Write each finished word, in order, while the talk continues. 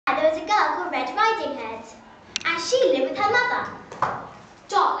There was a girl called Red Riding Hood, and she lived with her mother.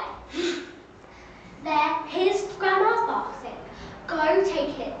 Darling, here's Grandma's basket. Go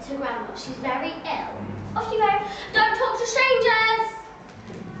take it to Grandma. She's very ill. Off you go. Don't talk to strangers.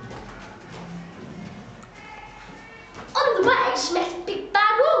 On the way, she met a big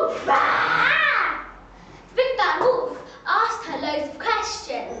bad wolf. Rah! The big bad wolf asked her loads of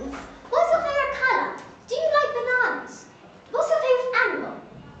questions. What's your favourite colour? Do you like bananas? What's your favourite animal?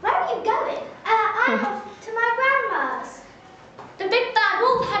 Where are you going? I'm off to my grandma's. The big bad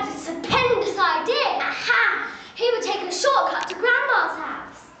wolf had a stupendous idea. Aha! He would take a shortcut to Grandma's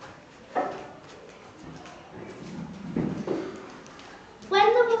house.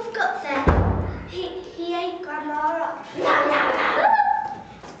 When the wolf got there, he ate Grandma up. No, no, no.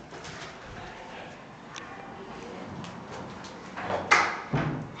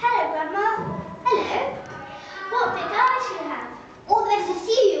 Hello, Grandma. Hello. What big eyes you have. All there is to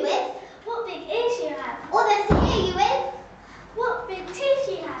see you with. What big ears you have. All there is to hear you with. What big teeth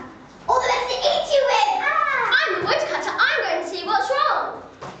you have. All there is to eat you with. Ah. I'm the woodcutter. I'm going to see what's wrong.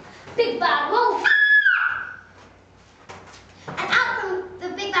 Big bad wolf. And out from the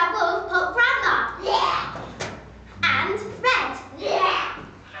big bad wolf popped Grandma. Yeah. And Red. Yeah.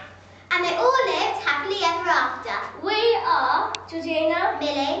 And they all lived happily ever after. We are Georgina,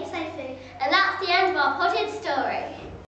 Millie, Sophie, and that's the end of our potted story.